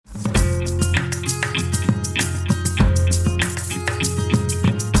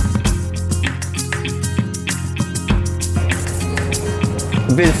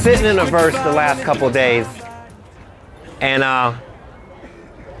Been sitting in a verse the last couple of days, and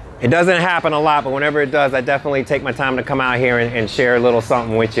it doesn't happen a lot, but whenever it does, I definitely take my time to come out here and share a little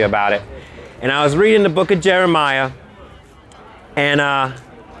something with you about it. And I was reading the book of Jeremiah, and I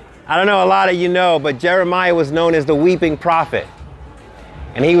don't know, a lot of you know, but Jeremiah was known as the weeping prophet.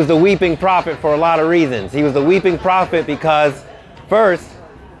 And he was the weeping prophet for a lot of reasons. He was the weeping prophet because, first,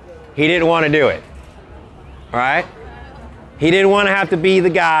 he didn't want to do it, all right? He didn't want to have to be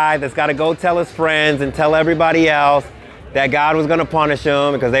the guy that's got to go tell his friends and tell everybody else that God was going to punish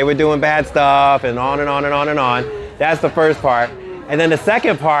them because they were doing bad stuff and on and on and on and on. That's the first part. And then the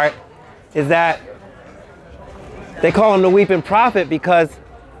second part is that they call him the weeping prophet because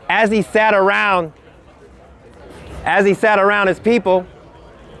as he sat around his people,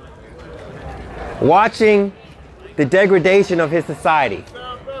 watching the degradation of his society,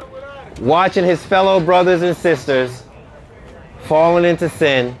 watching his fellow brothers and sisters falling into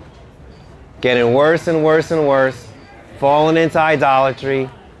sin, getting worse and worse and worse, falling into idolatry,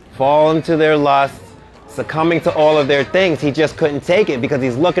 falling to their lusts, succumbing to all of their things. He just couldn't take it because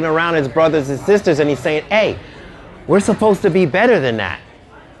he's looking around his brothers and sisters and he's saying, hey, we're supposed to be better than that.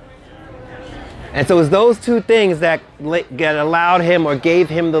 And so it's those two things that allowed him or gave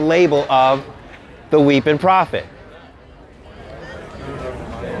him the label of the weeping prophet.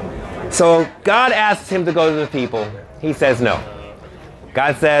 So God asks him to go to the people. He says no.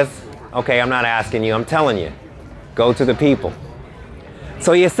 God says, okay, I'm not asking you, I'm telling you. Go to the people.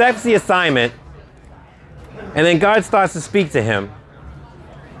 So he accepts the assignment, and then God starts to speak to him.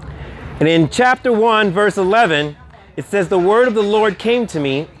 And in chapter 1, verse 11, it says, the word of the Lord came to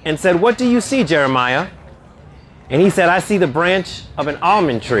me and said, what do you see, Jeremiah? And he said, I see the branch of an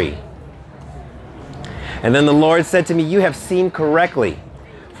almond tree. And then the Lord said to me, you have seen correctly,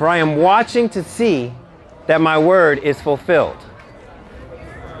 for I am watching to see that my word is fulfilled.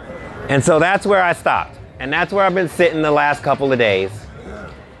 And so that's where I stopped. And that's where I've been sitting the last couple of days.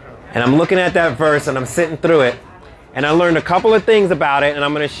 And I'm looking at that verse and I'm sitting through it. And I learned a couple of things about it, and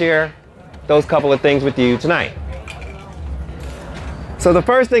I'm going to share those couple of things with you tonight. So the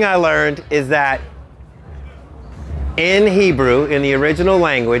first thing I learned is that in Hebrew, in the original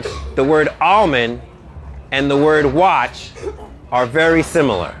language, the word almond and the word watch are very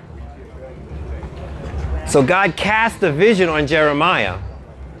similar. So God cast a vision on Jeremiah.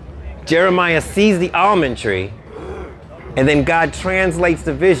 Jeremiah sees the almond tree, and then God translates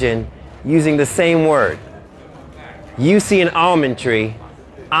the vision using the same word. You see an almond tree,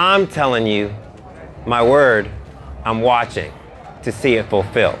 I'm telling you, my word, I'm watching to see it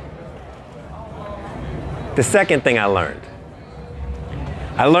fulfilled. The second thing I learned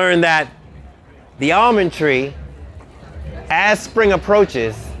that the almond tree, as spring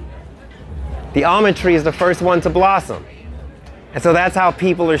approaches, the almond tree is the first one to blossom. And so that's how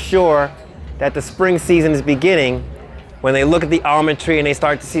people are sure that the spring season is beginning, when they look at the almond tree and they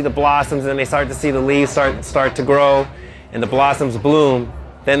start to see the blossoms and they start to see the leaves start to grow and the blossoms bloom,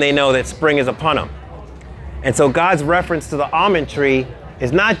 then they know that spring is upon them. And so God's reference to the almond tree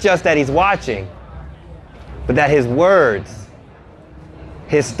is not just that he's watching, but that his words,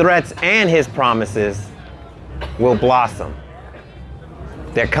 his threats, and his promises will blossom.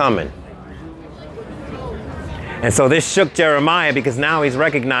 They're coming. And so this shook Jeremiah because now he's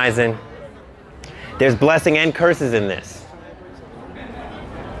recognizing there's blessing and curses in this.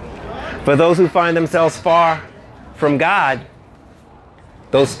 For those who find themselves far from God,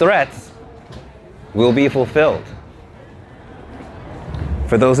 those threats will be fulfilled.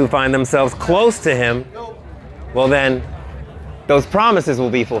 For those who find themselves close to him, well then, those promises will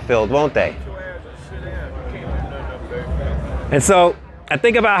be fulfilled, won't they? And so I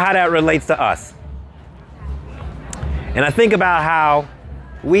think about how that relates to us. And I think about how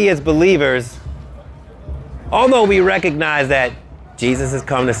we as believers, although we recognize that Jesus has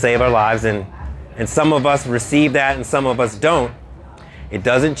come to save our lives, and some of us receive that and some of us don't, it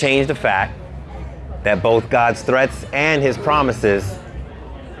doesn't change the fact that both God's threats and his promises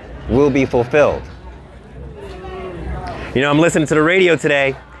will be fulfilled. You know, I'm listening to the radio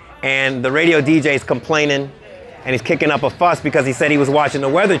today, and the radio DJ is complaining, and he's kicking up a fuss because he said he was watching the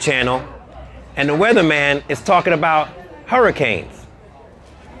Weather Channel, and the weatherman is talking about hurricanes.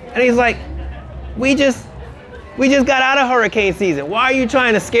 And he's like, we just got out of hurricane season. Why are you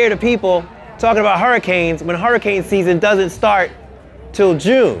trying to scare the people talking about hurricanes when hurricane season doesn't start till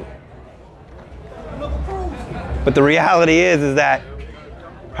June? But the reality is that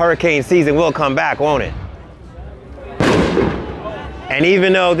hurricane season will come back, won't it? And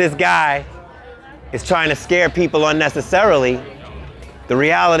even though this guy is trying to scare people unnecessarily, the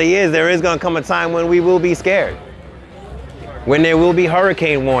reality is there is going to come a time when we will be scared. when there will be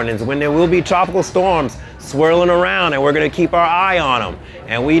hurricane warnings, when there will be tropical storms swirling around, and we're going to keep our eye on them.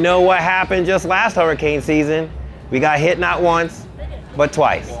 And we know what happened just last hurricane season. We got hit not once, but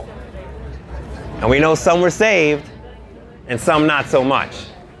twice. And we know some were saved and some not so much.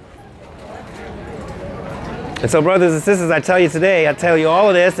 And so, brothers and sisters, I tell you today, I tell you all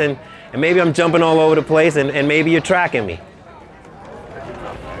of this, and maybe I'm jumping all over the place, and maybe you're tracking me.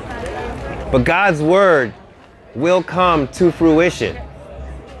 But God's word will come to fruition.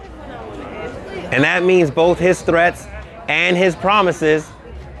 And that means both his threats and his promises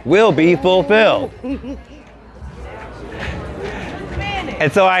will be fulfilled.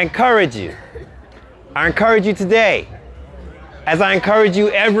 And so I encourage you today, as I encourage you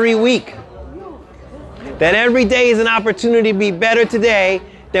every week, that every day is an opportunity to be better today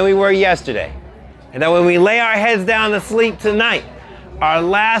than we were yesterday. And that when we lay our heads down to sleep tonight, our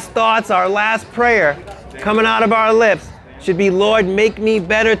last thoughts, our last prayer coming out of our lips should be, Lord, make me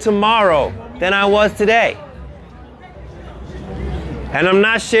better tomorrow than I was today. And I'm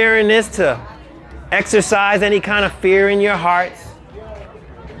not sharing this to exercise any kind of fear in your hearts.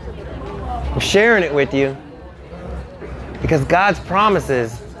 I'm sharing it with you because God's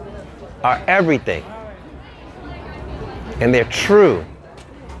promises are everything. And they're true,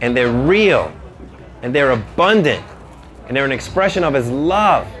 and they're real, and they're abundant, and they're an expression of his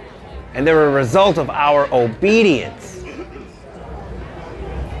love, and they're a result of our obedience.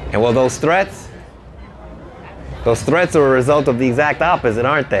 And well, those threats are a result of the exact opposite,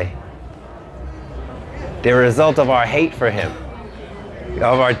 aren't they? They're a result of our hate for him,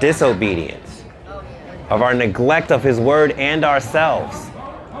 of our disobedience, of our neglect of his word and ourselves,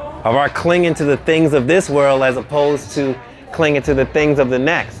 of our clinging to the things of this world as opposed to clinging to the things of the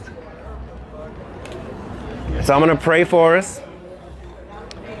next. So I'm going to pray for us.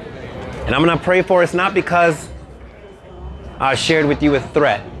 And I'm going to pray for us not because I shared with you a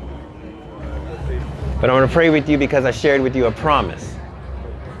threat, but I'm going to pray with you because I shared with you a promise.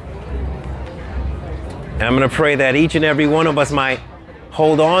 And I'm going to pray that each and every one of us might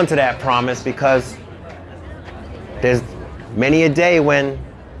hold on to that promise, because there's many a day when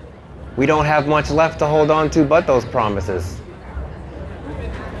we don't have much left to hold on to but those promises.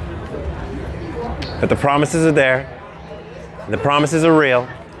 But the promises are there, the promises are real,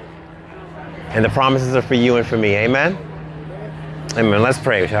 and the promises are for you and for me. Amen? Amen. Let's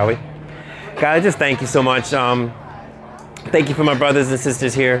pray, shall we? God, I just thank you so much. Thank you for my brothers and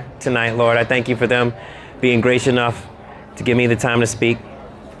sisters here tonight, Lord. I thank you for them being gracious enough to give me the time to speak.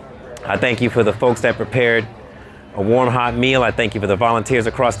 I thank you for the folks that prepared a warm, hot meal. I thank you for the volunteers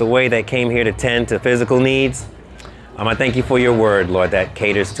across the way that came here to tend to physical needs. I thank you for your word, Lord, that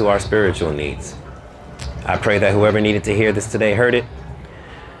caters to our spiritual needs. I pray that whoever needed to hear this today heard it.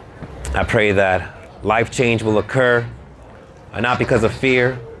 I pray that life change will occur, not because of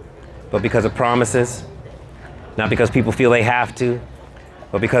fear, but because of promises. Not because people feel they have to,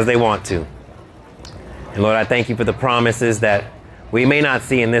 but because they want to. And Lord, I thank you for the promises that we may not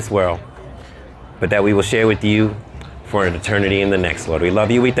see in this world, but that we will share with you for an eternity in the next, Lord. We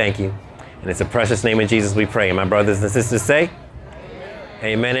love you, we thank you. And it's a precious name of Jesus we pray. And my brothers and sisters say,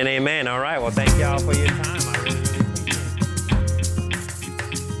 amen and amen. All right, well, thank y'all for your time.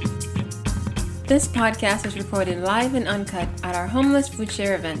 This podcast is recorded live and uncut at our homeless food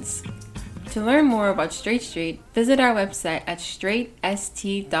share events. To learn more about Straight Street, visit our website at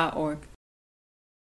straightst.org.